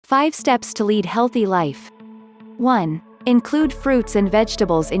5 steps to lead healthy life. 1. Include fruits and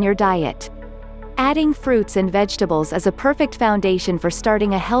vegetables in your diet. Adding fruits and vegetables is a perfect foundation for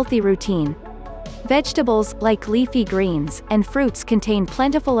starting a healthy routine. Vegetables, like leafy greens, and fruits contain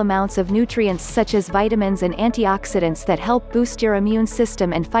plentiful amounts of nutrients such as vitamins and antioxidants that help boost your immune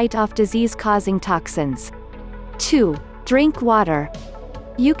system and fight off disease-causing toxins. 2. Drink water.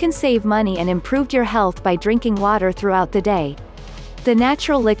 You can save money and improve your health by drinking water throughout the day. The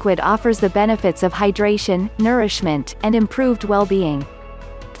natural liquid offers the benefits of hydration, nourishment, and improved well-being.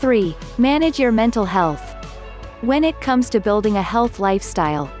 3. Manage your mental health. When it comes to building a health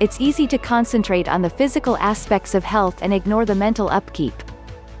lifestyle, it's easy to concentrate on the physical aspects of health and ignore the mental upkeep.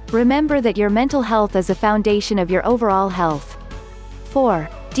 Remember that your mental health is a foundation of your overall health. 4.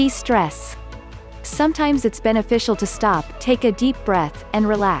 De-stress. Sometimes it's beneficial to stop, take a deep breath, and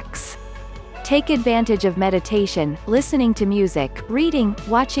relax. Take advantage of meditation, listening to music, reading,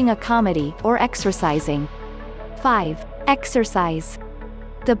 watching a comedy, or exercising. 5. Exercise.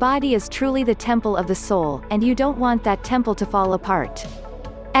 The body is truly the temple of the soul, and you don't want that temple to fall apart.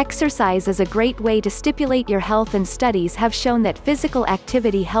 Exercise is a great way to stimulate your health, and studies have shown that physical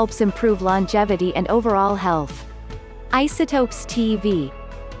activity helps improve longevity and overall health. Isotopes TV.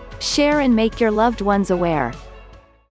 Share and make your loved ones aware.